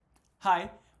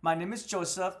Hi, my name is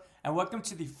Joseph, and welcome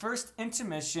to the first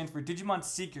intermission for Digimon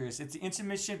Seekers. It's the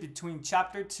intermission between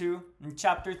Chapter 2 and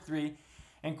Chapter 3,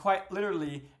 and quite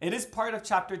literally, it is part of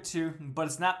Chapter 2, but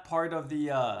it's not part of the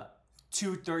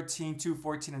 213,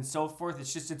 214, and so forth.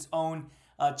 It's just its own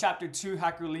Chapter 2,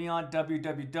 Hacker Leon,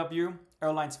 WWW,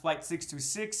 Airlines Flight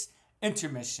 626,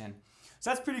 intermission.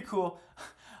 So that's pretty cool.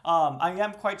 I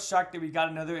am quite shocked that we got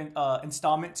another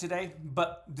installment today,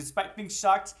 but despite being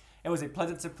shocked, it was a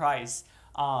pleasant surprise.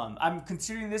 I'm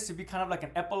considering this to be kind of like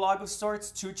an epilogue of sorts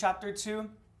to Chapter 2,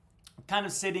 kind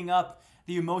of setting up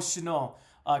the emotional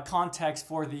context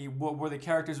for where the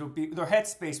characters will be, their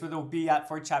headspace, where they'll be at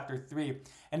for Chapter 3.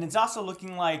 And it's also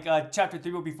looking like Chapter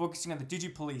 3 will be focusing on the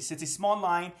Digipolice. It's a small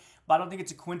line, but I don't think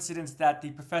it's a coincidence that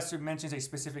the professor mentions a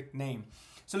specific name.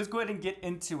 So let's go ahead and get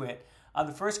into it.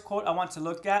 The first quote I want to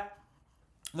look at: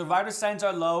 the vital signs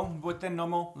are low within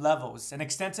normal levels. An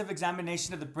extensive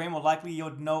examination of the brain will likely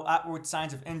yield no outward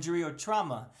signs of injury or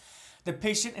trauma. The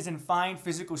patient is in fine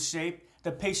physical shape.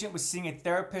 The patient was seeing a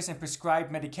therapist and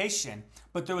prescribed medication,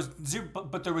 but there was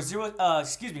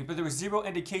zero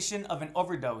indication of an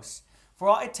overdose. For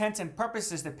all intents and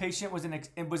purposes, the patient was in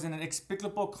an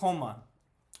inexplicable coma.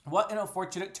 What an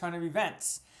unfortunate turn of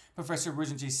events, Professor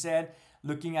Rujinji said,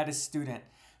 looking at his student.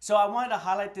 So I wanted to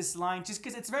highlight this line just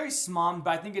because it's very small,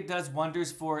 but I think it does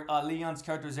wonders for Leon's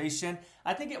characterization.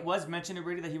 I think it was mentioned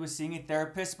already that he was seeing a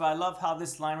therapist, but I love how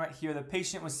this line right here, the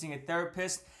patient was seeing a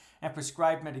therapist and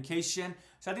prescribed medication.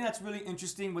 So I think that's really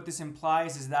interesting. What this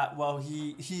implies is that, well,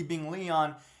 he being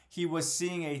Leon, he was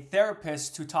seeing a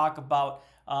therapist to talk about,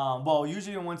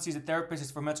 usually when one sees a therapist,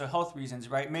 it's for mental health reasons,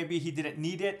 right? Maybe he didn't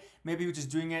need it. Maybe he was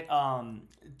just doing it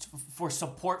for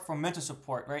support, for mental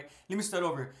support, right? Let me start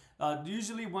over.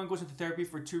 Usually one goes into therapy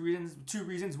for two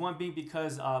reasons. One being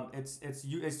because it's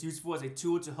useful as a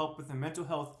tool to help with the mental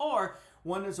health, or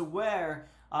one is aware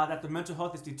that the mental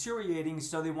health is deteriorating,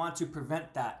 so they want to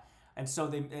prevent that. And so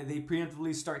they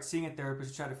preemptively start seeing a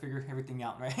therapist to try to figure everything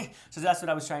out, right? So that's what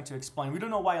I was trying to explain. We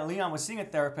don't know why Leon was seeing a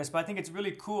therapist, but I think it's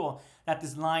really cool that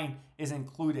this line is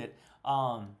included.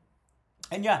 And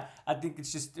yeah, I think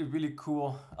it's just a really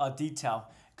cool detail.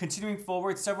 Continuing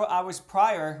forward, several hours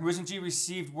prior, Rizenji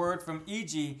received word from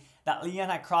Iji that Leon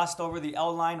had crossed over the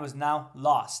L line, was now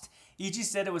lost. Iji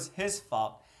said it was his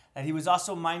fault, that he was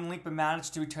also mind linked but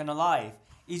managed to return alive.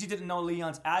 Iji didn't know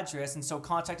Leon's address and so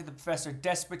contacted the professor,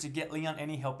 desperate to get Leon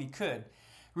any help he could.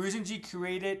 Rizenji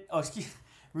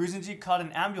called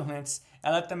an ambulance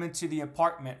and let them into the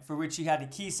apartment, for which he had a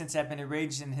key since it had been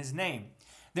arranged in his name.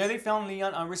 There they found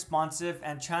Leon unresponsive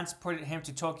and transported him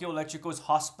to Tokyo Electrical's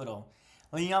hospital.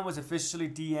 Leon was officially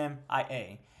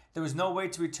DMIA. There was no way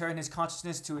to return his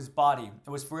consciousness to his body. It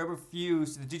was forever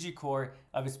fused to the digicore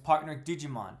of his partner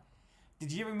Digimon.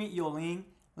 Did you ever meet Yoling,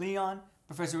 Leon?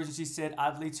 Professor Rizenji said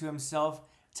oddly to himself,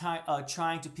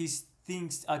 trying to piece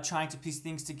things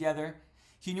together.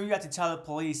 He knew he had to tell the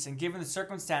police, and given the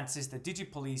circumstances, the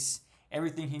Digipolice,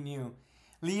 everything he knew.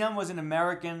 Leon was an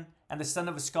American and the son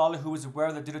of a scholar who was aware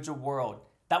of the digital world.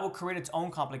 That would create its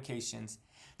own complications.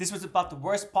 This was about the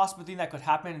worst possible thing that could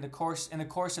happen in the course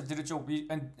of digital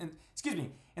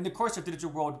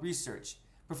world research.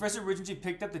 Professor Rizenji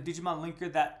picked up the Digimon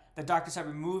linker that the doctors had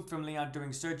removed from Leon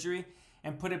during surgery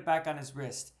and put it back on his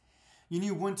wrist. You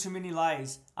knew one too many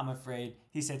lies, I'm afraid,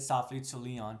 he said softly to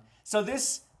Leon. So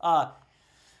this, I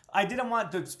didn't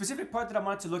want, the specific part that I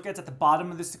wanted to look at the bottom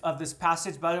of this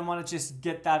passage, but I didn't want to just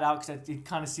get that out because it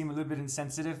kind of seemed a little bit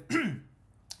insensitive.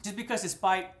 Just because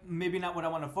despite maybe not what I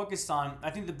want to focus on,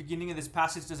 I think the beginning of this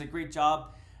passage does a great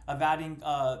job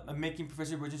of making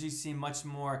Professor Rizenji seem much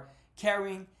more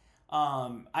caring.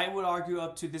 I would argue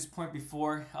up to this point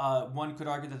before, one could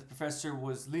argue that the professor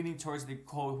was leaning towards the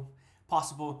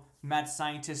possible mad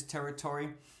scientist territory.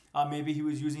 Maybe he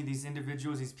was using these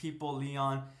individuals, these people,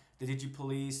 Leon, the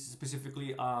Digipolice,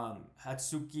 specifically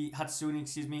Hatsune,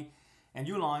 and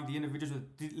Yulong, the individuals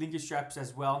with linkage straps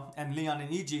as well, and Leon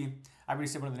and Iji, I already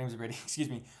said one of the names already,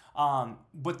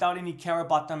 without any care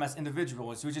about them as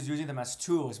individuals. He was just using them as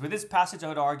tools. But this passage, I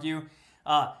would argue,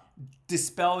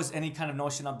 dispels any kind of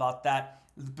notion about that.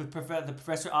 The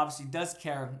professor obviously does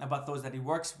care about those that he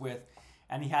works with,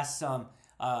 and he has some,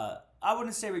 I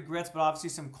wouldn't say regrets, but obviously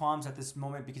some qualms at this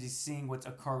moment because he's seeing what's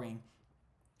occurring.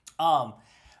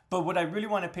 But what I really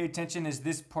want to pay attention is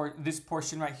this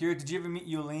portion right here. Did you ever meet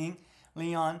Yuling,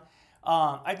 Leon?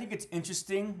 I think it's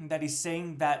interesting that he's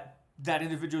saying that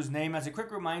individual's name. As a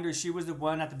quick reminder, she was the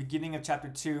one at the beginning of Chapter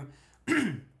 2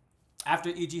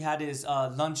 after Iji had his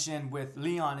luncheon with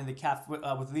Leon in the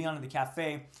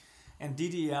cafe, and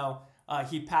DDL,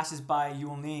 he passes by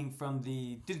Yuling from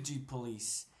the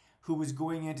Digipolice, who was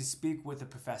going in to speak with the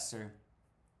professor.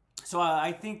 So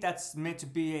I think that's meant to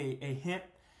be a hint,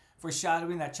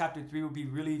 foreshadowing that chapter 3 will be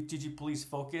really Digi Police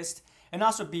focused. And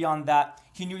also beyond that,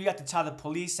 he knew he had to tell the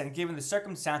police, and given the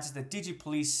circumstances, the Digi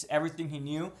Police everything he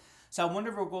knew. So I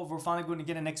wonder if we're finally going to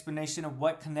get an explanation of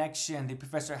what connection the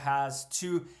professor has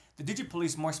to the Digi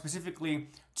Police, more specifically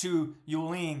to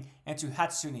Yuling and to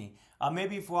Hatsune.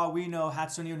 Maybe for all we know,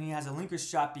 Hatsune only has a linker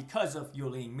strap because of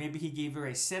Yuling. Maybe he gave her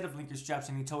a set of linker straps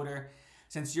and he told her,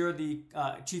 since you're the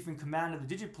chief in command of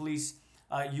the Digi Police,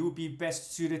 you would be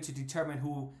best suited to determine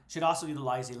who should also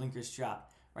utilize a linker strap.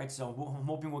 Right, so I'm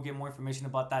hoping we'll get more information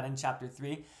about that in chapter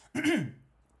 3. In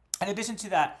addition to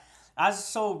that, I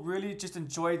also really just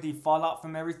enjoyed the fallout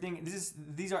from everything.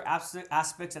 These are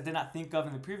aspects I did not think of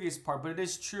in the previous part, but it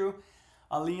is true.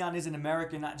 Leon is an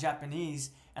American, not Japanese,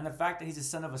 and the fact that he's the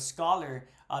son of a scholar,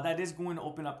 that is going to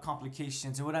open up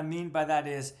complications. And what I mean by that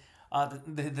is,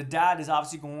 the dad is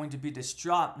obviously going to be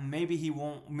distraught, and maybe he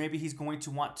won't. Maybe he's going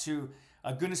to want to,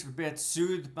 goodness forbid,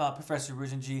 sue Professor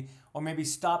Rujinji, or maybe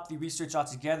stop the research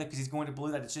altogether because he's going to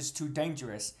believe that it's just too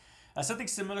dangerous. Something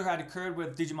similar had occurred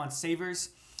with Digimon Savers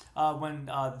when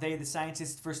the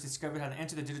scientists, first discovered how to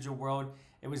enter the digital world.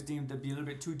 It was deemed to be a little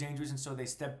bit too dangerous, and so they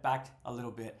stepped back a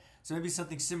little bit. So maybe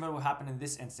something similar will happen in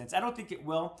this instance. I don't think it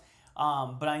will,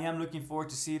 but I am looking forward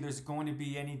to see if there's going to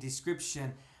be any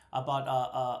description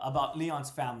about Leon's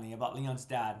family, about Leon's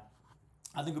dad.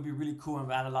 I think it would be really cool and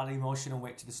add a lot of emotional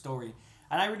weight to the story.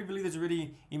 And I really believe there's a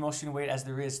really emotional weight as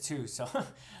there is too. So,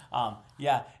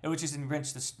 yeah, it would just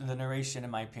enrich the narration in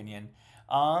my opinion.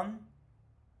 And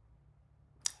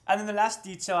then the last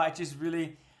detail I just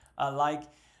really like.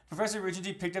 Professor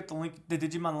Rujinji picked up the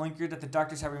Digimon linker that the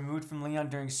doctors had removed from Leon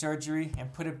during surgery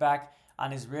and put it back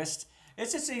on his wrist.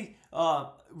 It's just a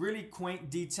really quaint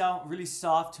detail, really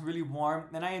soft, really warm.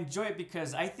 And I enjoy it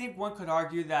because I think one could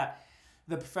argue that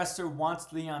the professor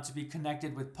wants Leon to be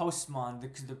connected with Postmon,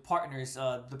 the partners.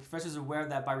 The professor's aware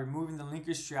that by removing the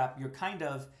linker strap, you're kind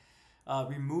of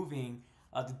removing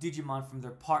the Digimon from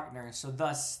their partner. So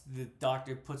thus, the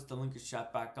doctor puts the linker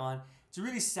strap back on. It's a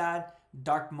really sad,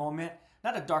 dark moment.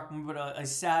 Not a dark moment, but a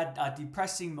sad,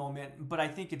 depressing moment. But I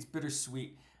think it's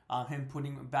bittersweet, him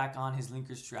putting back on his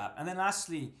linker strap. And then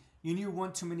lastly, you knew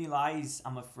one too many lies,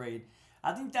 I'm afraid.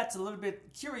 I think that's a little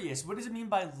bit curious. What does it mean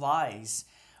by lies?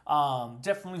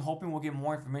 Definitely hoping we'll get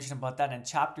more information about that in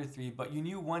chapter 3. But you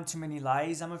knew one too many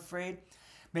lies, I'm afraid.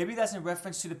 Maybe that's in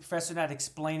reference to the professor not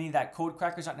explaining that code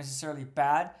crackers aren't necessarily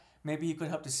bad. Maybe he could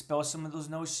help dispel some of those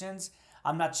notions.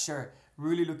 I'm not sure.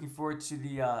 Really looking forward to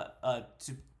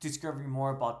to discovering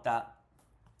more about that.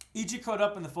 E.G. curled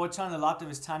up in the futon in the loft of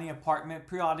his tiny apartment,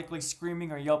 periodically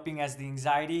screaming or yelping as the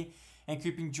anxiety and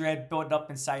creeping dread built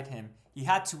up inside him. He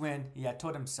had to win, he had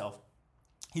told himself.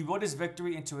 He wrote his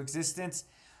victory into existence,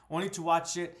 only to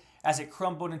watch it as it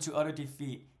crumbled into utter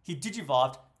defeat. He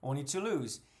digivolved, only to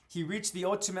lose. He reached the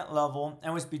ultimate level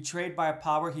and was betrayed by a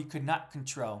power he could not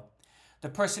control. The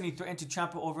person he threatened to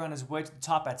trample over on his way to the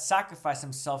top had sacrificed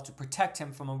himself to protect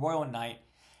him from a royal knight,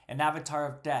 an avatar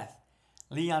of death.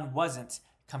 Leon wasn't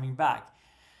coming back.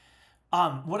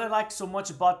 What I like so much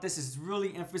about this is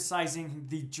really emphasizing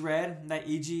the dread that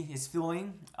E.G. is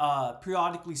feeling,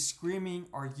 periodically screaming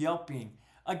or yelping.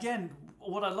 Again,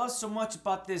 what I love so much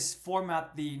about this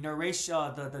format, the narration,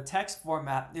 the text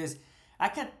format, is I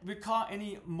can't recall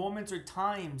any moments or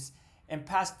times in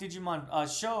past Digimon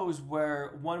shows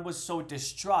where one was so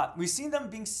distraught. We've seen them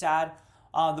being sad.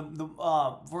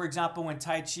 For example, when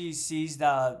Taichi sees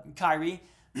the Kairi,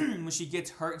 when she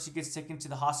gets hurt and she gets taken to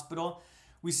the hospital,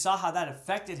 we saw how that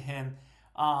affected him.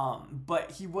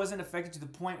 But he wasn't affected to the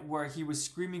point where he was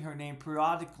screaming her name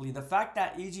periodically. The fact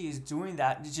that E.G. is doing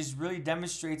that, it just really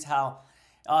demonstrates how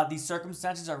these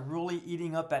circumstances are really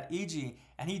eating up at E.G.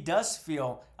 And he does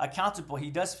feel accountable. He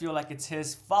does feel like it's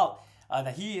his fault,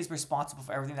 that he is responsible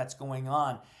for everything that's going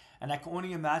on. And I can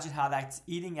only imagine how that's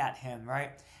eating at him,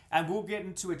 right? And we'll get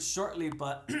into it shortly,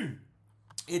 but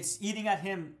it's eating at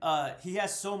him. He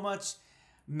has so much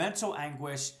mental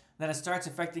anguish that it starts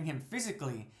affecting him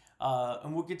physically.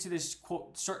 And we'll get to this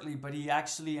quote shortly, but he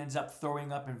actually ends up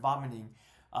throwing up and vomiting.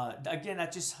 Again,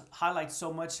 that just highlights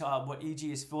so much what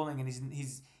E.G. is feeling, and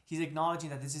he's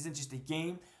acknowledging that this isn't just a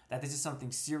game, that this is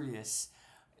something serious.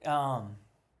 I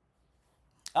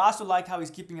also like how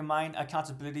he's keeping in mind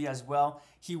accountability as well.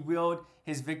 He willed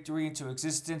his victory into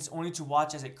existence, only to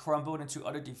watch as it crumbled into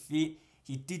utter defeat.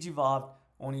 He digivolved,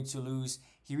 only to lose.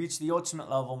 He reached the ultimate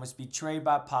level and was betrayed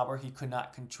by power he could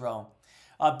not control.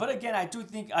 But again, I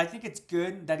think it's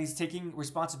good that he's taking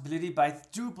responsibility, but I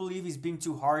do believe he's being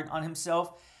too hard on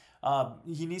himself.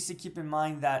 He needs to keep in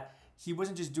mind that he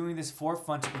wasn't just doing this for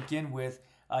fun to begin with.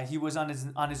 He was on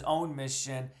his own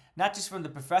mission, not just from the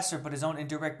professor, but his own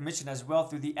indirect mission as well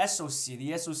through the SOC.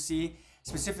 The SOC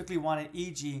specifically wanted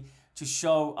EG to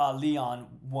show Leon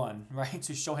one, right?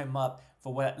 To show him up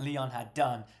for what Leon had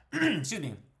done. Excuse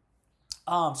me.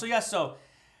 So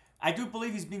I do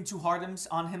believe he's being too hard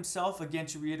on himself. Again,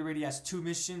 to reiterate, he has two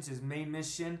missions: his main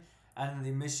mission and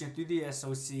the mission through the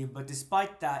SOC. But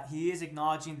despite that, he is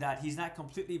acknowledging that he's not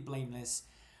completely blameless.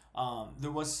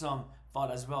 There was some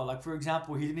fault as well. Like, for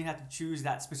example, he didn't have to choose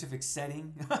that specific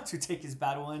setting to take his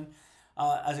battle in.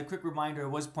 As a quick reminder, it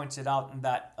was pointed out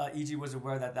that EG was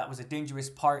aware that that was a dangerous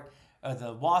part of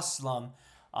the Wasp slum,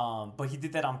 but he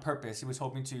did that on purpose. He was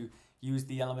hoping to use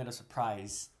the element of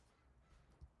surprise.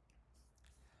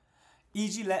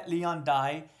 EG let Leon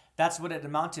die. That's what it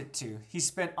amounted to. He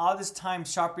spent all this time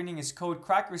sharpening his code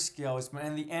cracker skills, but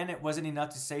in the end, it wasn't enough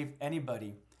to save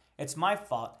anybody. It's my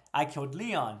fault. I killed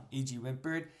Leon, EG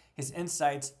whimpered. His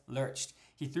insides lurched.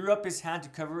 He threw up his hand to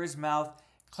cover his mouth,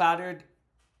 clambered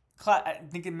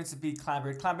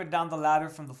down the ladder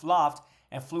from the loft,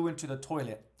 and flew into the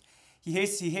toilet. He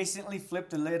hastily flipped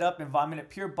the lid up and vomited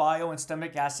pure bile and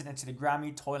stomach acid into the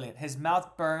grimy toilet. His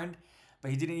mouth burned,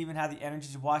 but he didn't even have the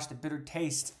energy to wash the bitter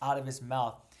taste out of his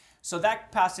mouth. So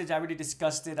that passage, I already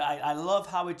discussed it. I love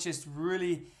how it just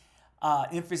really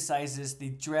emphasizes the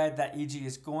dread that EG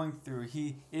is going through.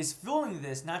 He is feeling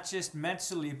this, not just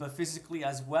mentally, but physically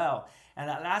as well. And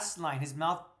that last line, his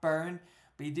mouth burned,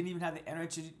 but he didn't even have the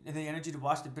energy to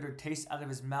wash the bitter taste out of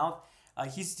his mouth.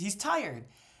 He's tired.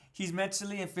 He's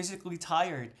mentally and physically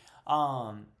tired.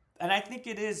 And I think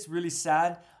it is really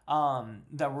sad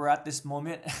that we're at this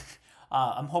moment.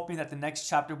 I'm hoping that the next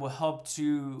chapter will help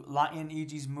to lighten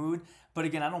EG's mood. But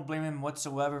again, I don't blame him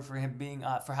whatsoever for him being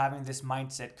for having this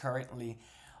mindset currently.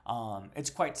 It's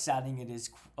quite saddening. It is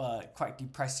quite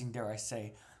depressing, dare I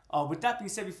say. With that being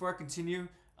said, before I continue,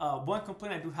 one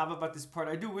complaint I do have about this part,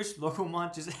 I do wish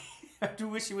Logomon I do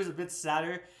wish he was a bit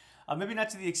sadder. Maybe not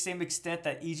to the same extent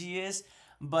that EG is,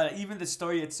 but even the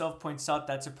story itself points out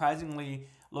that surprisingly,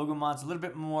 Logomon's a little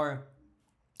bit more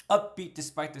upbeat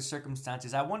despite the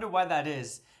circumstances. I wonder why that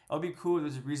is. It would be cool if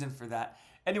there's a reason for that.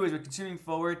 Anyways, we're continuing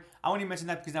forward. I only mention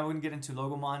that because now we're going to get into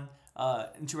Logomon,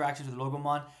 interactions with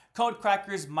Logomon. Code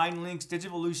crackers, mind links,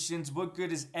 digivolutions, what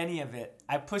good is any of it?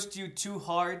 I pushed you too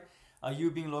hard, you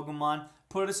being Logomon,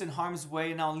 put us in harm's way,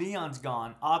 and now Leon's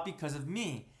gone, all because of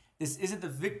me. This isn't the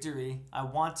victory I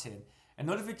wanted. A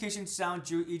notification sound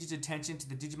drew EG's attention to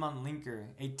the Digimon linker,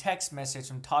 a text message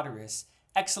from Tartarus.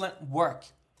 Excellent work.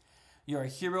 You're a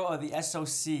hero of the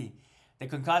SOC. The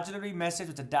congratulatory message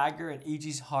was a dagger at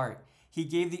EG's heart. He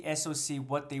gave the SOC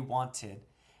what they wanted.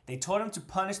 They told him to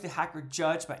punish the hacker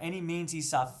Judge by any means he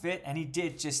saw fit, and he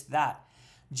did just that.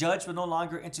 Judge would no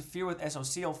longer interfere with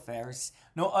SOC affairs.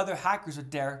 No other hackers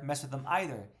would dare mess with him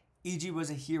either. EG was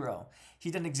a hero.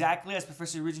 He did exactly as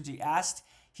Professor Rugenji asked.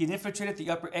 He had infiltrated the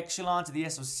upper echelons of the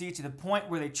SOC to the point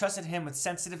where they trusted him with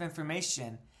sensitive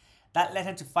information. That led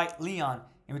him to fight Leon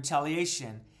in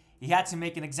retaliation. He had to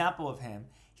make an example of him.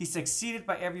 He succeeded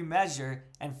by every measure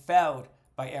and failed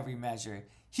by every measure.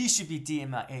 He should be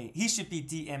DMIA. He should be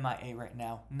DMIA right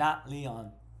now, not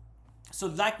Leon. So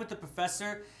like with the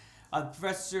professor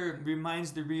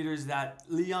reminds the readers that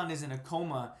Leon is in a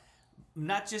coma.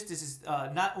 Not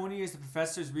only is the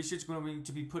professor's research going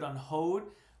to be put on hold,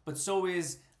 but so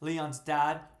is Leon's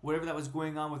dad. Whatever that was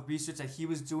going on with research that he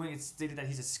was doing, it's stated that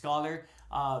he's a scholar.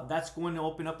 That's going to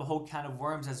open up a whole can of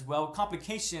worms as well.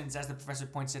 Complications, as the professor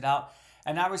points it out.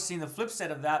 And now we're seeing the flip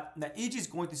side of that EG is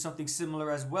going through something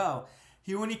similar as well.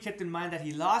 He only kept in mind that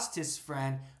he lost his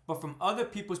friend, but from other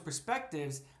people's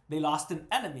perspectives, they lost an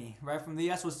enemy, right? From the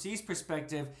SOC's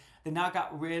perspective, they now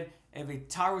got rid of a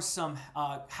tiresome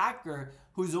hacker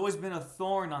who's always been a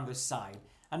thorn on their side.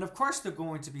 And of course they're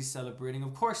going to be celebrating.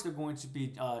 Of course they're going to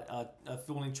be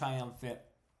feeling triumphant.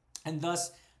 And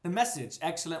thus, the message,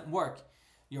 excellent work.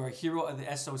 You're a hero of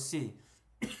the SOC.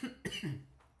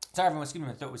 Sorry everyone, excuse me,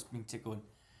 my throat was being tickled.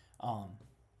 I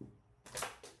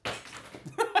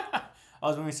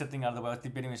was moving something out of the way. I was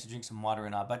debating if I should drink some water or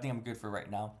not, but I think I'm good for right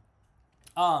now.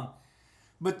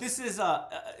 But this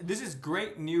is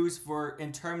great news for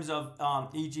in terms of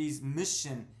EG's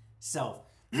mission self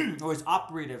or his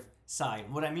operative side.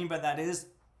 What I mean by that is,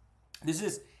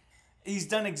 he's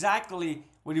done exactly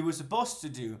what he was supposed to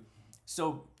do.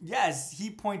 So yes, he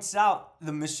points out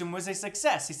the mission was a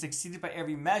success. He succeeded by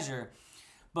every measure.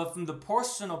 But from the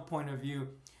personal point of view,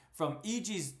 from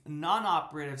EG's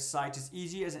non-operative side, just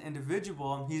EG as an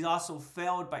individual, he's also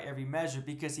failed by every measure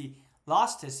because he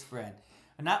lost his friend.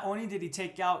 And not only did he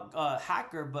take out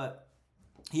Hacker, but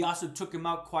he also took him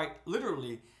out quite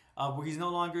literally. where he's no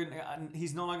longer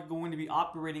going to be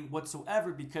operating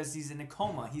whatsoever because he's in a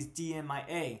coma. He's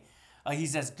DMIA.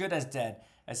 He's as good as dead,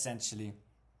 essentially.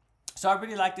 So I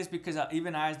really like this because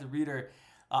even I, as the reader,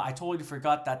 I totally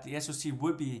forgot that the SOC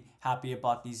would be happy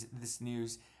about this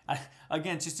news.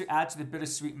 Again, just to add to the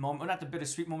bittersweet moment, or not the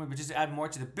bittersweet moment, but just to add more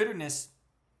to the bitterness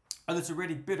of this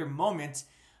already bitter moment.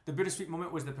 The bittersweet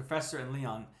moment was the professor and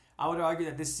Leon. I would argue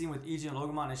that this scene with EG and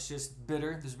Logomon is just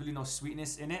bitter. There's really no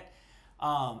sweetness in it.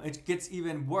 It gets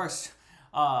even worse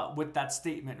with that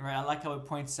statement, right? I like how it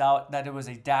points out that it was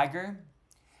a dagger.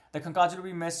 The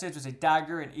congratulatory message was a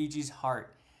dagger in EG's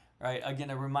heart, right? Again,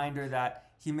 a reminder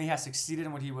that he may have succeeded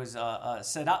in what he was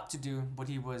set out to do, what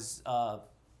he was,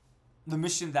 the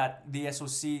mission that the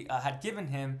SOC had given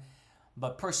him,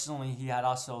 but personally he had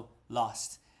also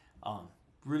lost.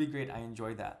 Really great. I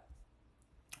enjoyed that.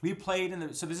 We played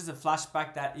so this is a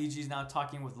flashback that EG is now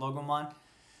talking with Logomon.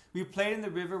 We played in the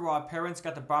river where our parents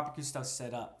got the barbecue stuff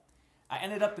set up. I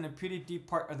ended up in a pretty deep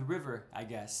part of the river, I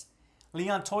guess.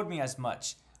 Leon told me as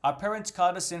much. Our parents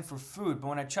called us in for food, but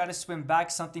when I tried to swim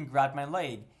back, something grabbed my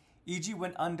leg. EG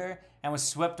went under and was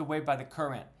swept away by the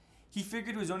current. He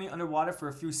figured he was only underwater for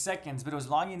a few seconds, but it was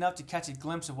long enough to catch a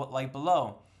glimpse of what lay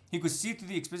below. He could see through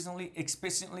the especially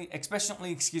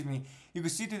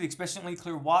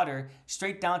clear water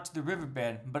straight down to the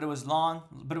riverbed, but it was a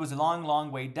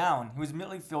long way down. He was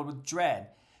immediately filled with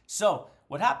dread. So,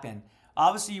 what happened?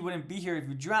 Obviously you wouldn't be here if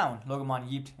you drowned, Logomon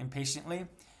yeeped impatiently.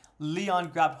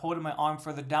 Leon grabbed hold of my arm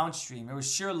further downstream. It was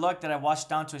sheer luck that I washed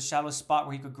down to a shallow spot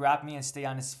where he could grab me and stay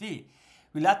on his feet.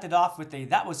 We laughed it off with a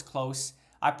 "that was close."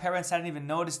 Our parents hadn't even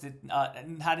noticed I'd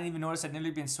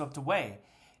nearly been swept away.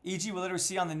 E.g., will later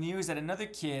see on the news that another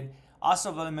kid,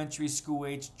 also of elementary school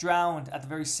age, drowned at the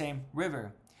very same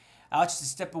river. I was just a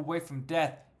step away from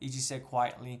death, E.g. said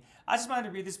quietly. I just wanted to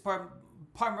read this part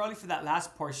primarily for that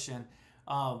last portion.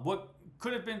 What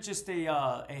could have been just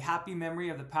a happy memory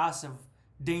of the past of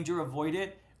danger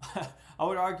avoided, I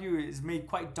would argue is made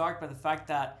quite dark by the fact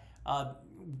that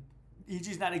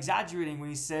E.G. is not exaggerating when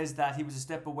he says that he was a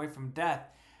step away from death.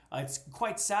 It's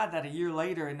quite sad that a year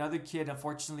later, another kid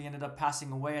unfortunately ended up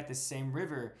passing away at the same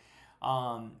river.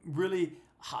 Really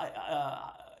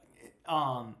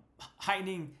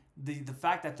heightening the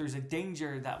fact that there's a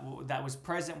danger that was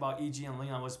present while E.G. and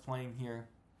Leon was playing here.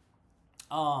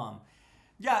 To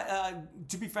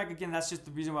be frank, again, that's just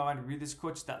the reason why I wanted to read this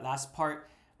quote, just that last part.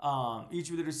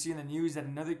 E.G. would later see in the news that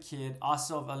another kid,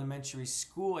 also of elementary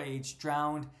school age,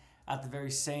 drowned at the very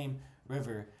same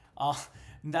river.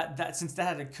 That since that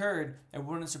had occurred, it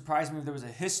wouldn't surprise me if there was a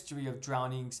history of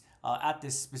drownings at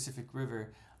this specific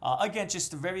river. Again,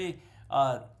 just a very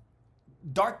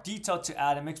dark detail to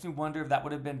add. It makes me wonder if that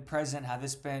would have been present had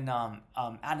this been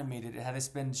animated, had this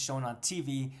been shown on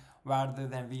TV rather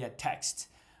than via text.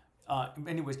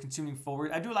 Anyways, continuing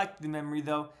forward, I do like the memory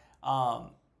though.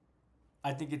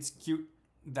 I think it's cute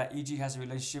that E.G. has a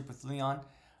relationship with Leon,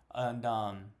 and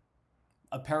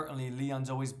apparently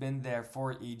Leon's always been there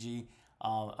for E.G.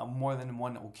 On more than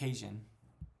one occasion.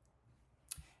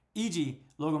 E.G.,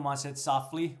 Logomon said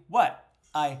softly. What?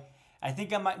 I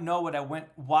think I might know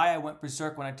why I went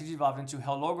berserk when I digivolved into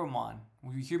Hell Logomon.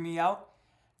 Will you hear me out?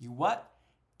 You what?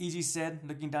 E.G. said,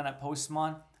 looking down at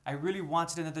Postmon. I really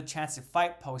wanted another chance to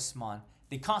fight Postmon.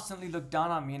 They constantly looked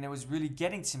down on me and it was really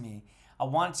getting to me. I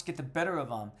wanted to get the better of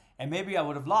them, and maybe I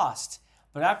would have lost.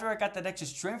 But after I got that extra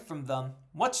strength from them,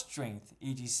 what strength?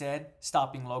 E.G. said,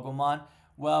 stopping Logomon.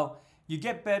 Well, you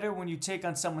get better when you take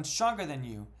on someone stronger than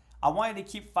you. I wanted to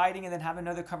keep fighting and then have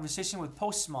another conversation with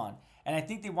Postmon, and I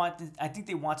think they wanted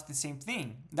the same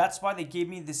thing. That's why they gave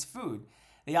me this food.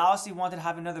 They obviously wanted to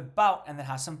have another bout and then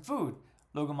have some food,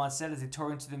 Logomon said as they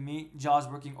tore into the meat, jaws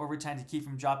working overtime to keep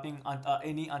from dropping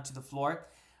any onto the floor.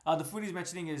 The food he's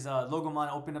mentioning is Logomon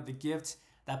opened up the gift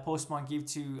that Postmon gave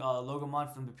to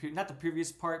Logomon from not the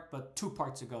previous part, but 2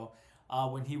 parts ago,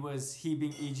 when he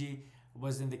being E.G.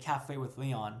 was in the cafe with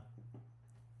Leon.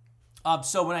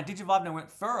 So when I digivolved and I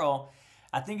went feral,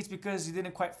 I think it's because you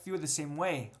didn't quite feel the same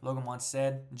way, Logomon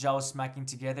said, jaws smacking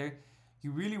together. You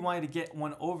really wanted to get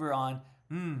one over on,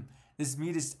 this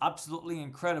meat is absolutely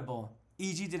incredible.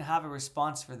 E.G. didn't have a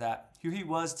response for that. Here he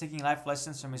was taking life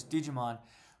lessons from his Digimon,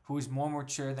 who is more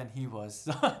mature than he was.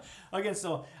 Again,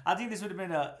 so I think this would have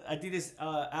been I think this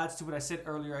adds to what I said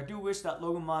earlier. I do wish that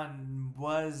Logomon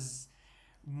was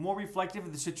more reflective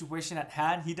of the situation at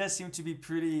hand. He does seem to be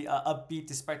pretty upbeat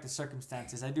despite the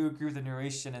circumstances. I do agree with the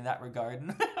narration in that regard.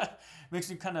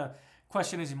 Makes me kind of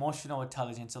question his emotional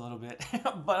intelligence a little bit.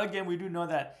 But again, we do know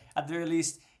that at the very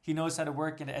least, he knows how to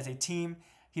work as a team.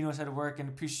 He knows how to work and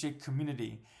appreciate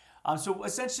community. So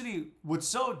essentially, what's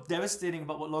so devastating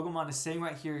about what Logomon is saying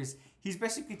right here is he's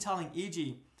basically telling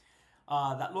Iji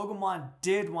that Logomon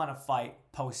did want to fight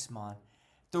Postmon.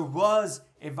 There was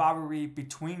a rivalry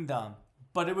between them,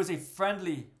 but it was a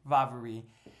friendly rivalry.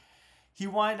 He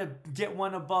wanted to get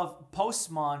one above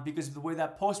Postmon because of the way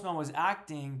that Postmon was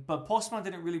acting, but Postmon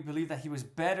didn't really believe that he was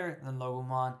better than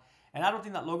Logomon. And I don't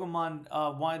think that Logomon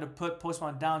wanted to put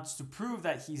Postmon down to prove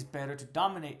that he's better, to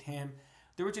dominate him.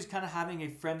 They were just kind of having a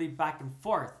friendly back and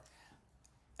forth.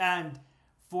 And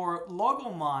for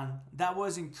Logomon, that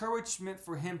was encouragement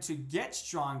for him to get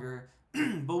stronger.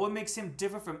 But what makes him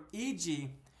different from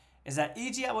Iji is that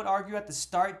Iji, I would argue, at the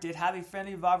start did have a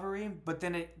friendly rivalry, but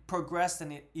then it progressed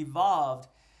and it evolved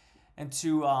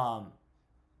into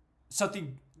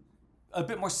something a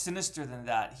bit more sinister than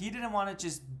that. He didn't want to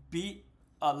just beat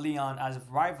Leon as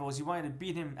rivals. He wanted to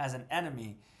beat him as an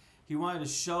enemy. He wanted to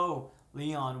show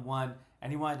Leon one,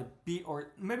 and he wanted to beat,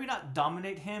 or maybe not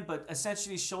dominate him, but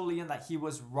essentially show Leon that he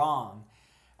was wrong.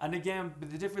 And again,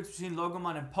 the difference between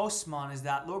Logomon and Postmon is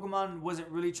that Logomon wasn't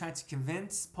really trying to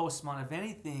convince Postmon of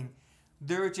anything.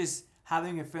 They were just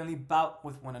having a friendly bout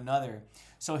with one another.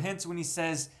 So hence when he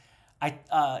says,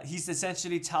 he's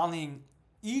essentially telling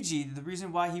Iji the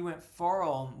reason why he went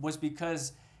feral was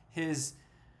because his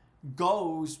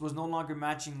goals was no longer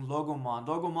matching Logomon.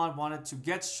 Logomon wanted to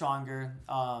get stronger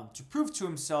to prove to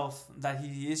himself that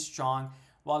he is strong,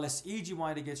 while Iji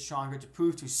wanted to get stronger to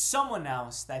prove to someone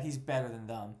else that he's better than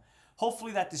them.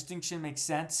 Hopefully that distinction makes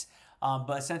sense,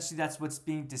 but essentially that's what's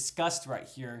being discussed right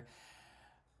here.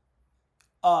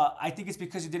 I think it's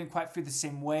because you didn't quite feel the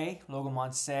same way,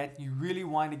 Logomon said. You really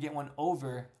wanted to get one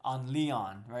over on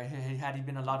Leon, right? Had he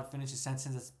been allowed to finish his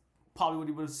sentence, that's probably what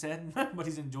he would have said, but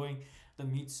he's enjoying the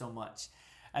meat so much.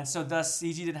 And so thus,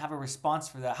 Iji didn't have a response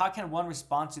for that. How can one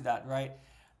respond to that, right?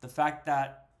 The fact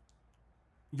that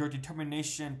your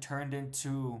determination turned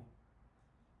into,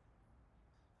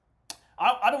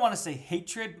 I don't want to say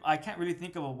hatred. I can't really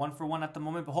think of a one-for-one at the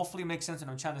moment, but hopefully it makes sense when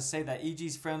I'm trying to say that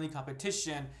Iji's friendly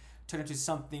competition turned into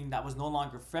something that was no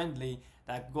longer friendly,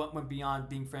 that went beyond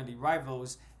being friendly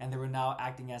rivals, and they were now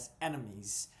acting as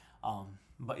enemies.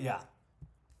 But yeah.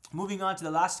 Moving on to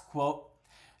the last quote.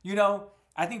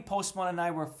 I think Postmon and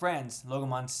I were friends,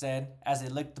 Logomon said, as they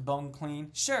licked the bone clean.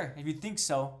 Sure, if you think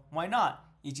so, why not?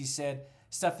 Iji said,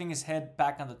 stuffing his head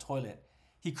back on the toilet.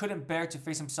 He couldn't bear to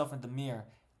face himself in the mirror.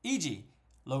 Iji,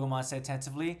 Logomon said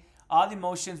tentatively. Odd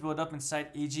emotions welled up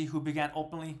inside Iji, who began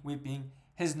openly weeping,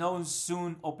 his nose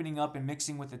soon opening up and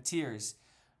mixing with the tears.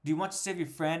 Do you want to save your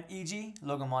friend, Iji?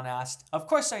 Logomon asked. Of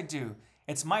course I do.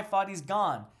 It's my fault he's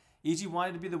gone. Iji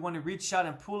wanted to be the one to reach out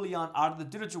and pull Leon out of the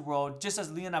digital world, just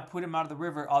as Leon had put him out of the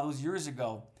river all those years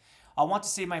ago. I want to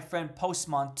save my friend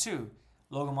Postmon too,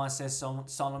 Logomon says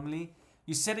solemnly.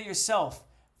 You said it yourself.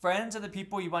 Friends are the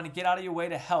people you want to get out of your way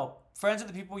to help. Friends are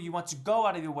the people you want to go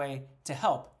out of your way to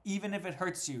help, even if it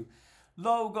hurts you.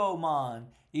 Logomon,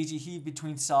 Iji heaved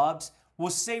between sobs.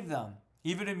 We'll save them,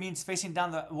 even if it means facing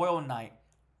down the Royal Knight.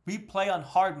 We play on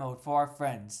hard mode for our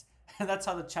friends. And that's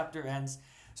how the chapter ends.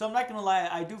 So I'm not going to lie,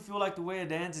 I do feel like the way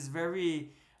it ends is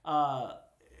very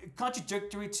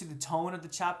contradictory to the tone of the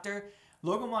chapter.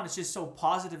 Logomon is just so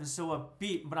positive and so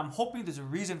upbeat, but I'm hoping there's a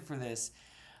reason for this.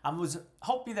 I was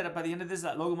hoping that by the end of this,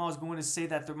 that Logomon was going to say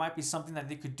that there might be something that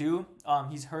they could do.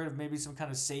 He's heard of maybe some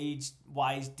kind of sage,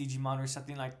 wise Digimon or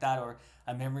something like that, or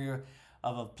a memory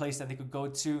of a place that they could go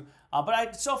to.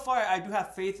 But so far, I do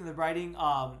have faith in the writing.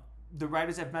 The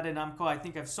writers at Meta Namco, I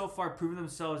think, have so far proven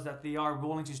themselves that they are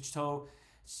willing to show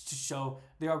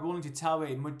they are willing to tell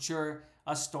a mature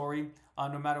story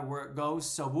no matter where it goes.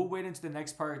 So we'll wait into the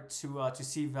next part to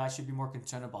see if I should be more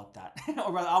concerned about that.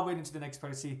 Or rather, I'll wait into the next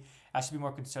part to see if I should be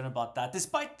more concerned about that.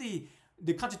 Despite the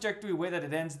contradictory way that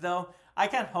it ends, though, I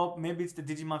can't help, maybe it's the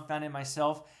Digimon fan in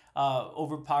myself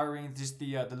overpowering just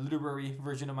the literary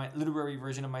version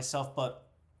of myself, but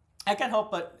I can't help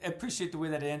but appreciate the way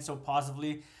that it ends so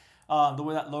positively. The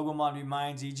way that Logomon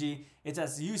reminds Iji, it's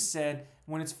as you said,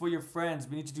 when it's for your friends,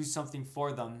 we need to do something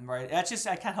for them, right? That's just,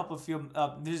 I can't help but feel,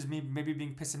 this is me maybe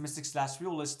being pessimistic /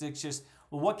 realistic, just,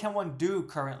 well, what can one do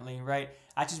currently, right?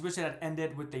 I just wish it had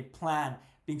ended with a plan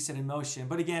being set in motion.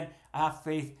 But again, I have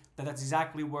faith that that's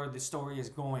exactly where the story is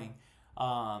going.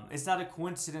 It's not a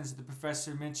coincidence that the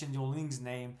professor mentioned Yoling's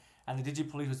name and the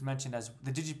Digipolice was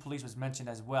mentioned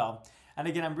as well. And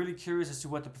again, I'm really curious as to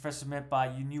what the professor meant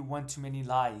by "you knew one too many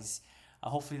lies."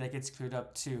 Hopefully that gets cleared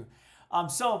up too.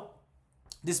 So,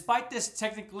 despite this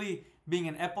technically being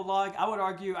an epilogue, I would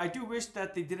argue I do wish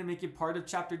that they didn't make it part of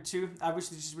chapter 2. I wish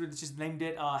they just would have just named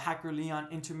it Hacker Leon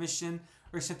Intermission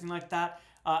or something like that.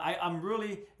 I'm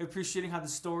really appreciating how the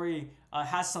story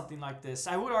has something like this.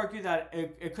 I would argue that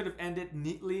it could have ended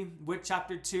neatly with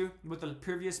chapter 2, with the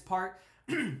previous part.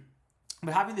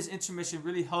 But having this intermission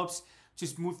really helps to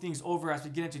smooth things over as we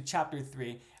get into chapter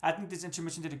 3. I think this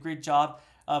intermission did a great job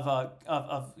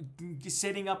of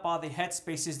setting up all the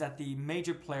headspaces that the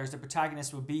major players, the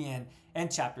protagonists, will be in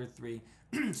chapter 3.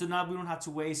 So now we don't have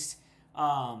to waste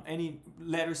any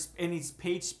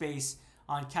page space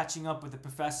on catching up with the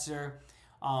professor,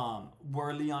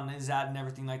 where Leon is at, and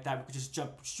everything like that. We could just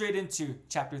jump straight into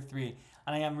chapter 3,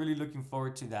 and I am really looking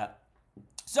forward to that.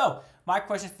 So my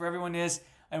question for everyone is,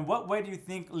 in what way do you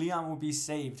think Leon will be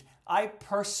saved? I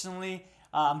personally,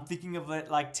 I'm thinking of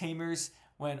it like Tamers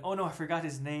when, oh no, I forgot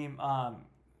his name.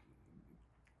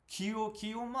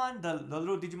 Kiyomon, the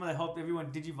little Digimon that helped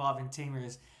everyone Digivolve in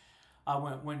Tamers.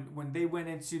 When they went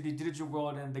into the digital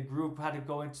world and the group had to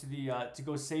go into the to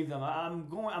go save them.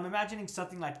 I'm imagining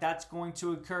something like that's going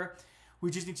to occur. We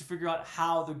just need to figure out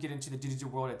how they'll get into the digital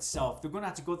world itself. They're going to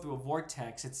have to go through a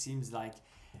vortex, it seems like,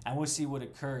 and we'll see what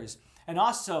occurs. And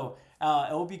also,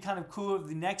 it will be kind of cool if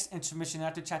the next intermission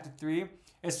after chapter 3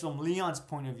 is from Leon's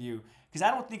point of view, because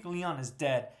I don't think Leon is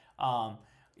dead.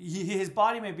 His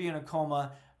body may be in a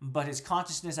coma, but his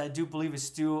consciousness, I do believe, is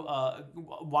still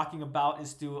walking about,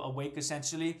 is still awake,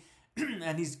 essentially.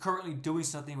 And he's currently doing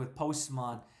something with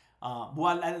Postmon.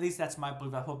 Well, at least that's my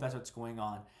belief. I hope that's what's going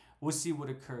on. We'll see what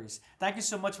occurs. Thank you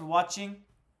so much for watching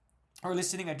or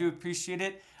listening. I do appreciate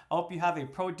it. I hope you have a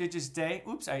prodigious day.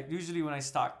 Oops, usually when I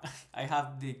start, I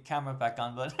have the camera back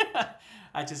on, but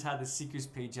I just had the Seekers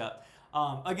page up.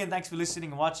 Again, thanks for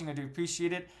listening and watching. I do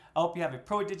appreciate it. I hope you have a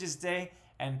prodigious day,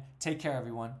 and take care,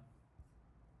 everyone.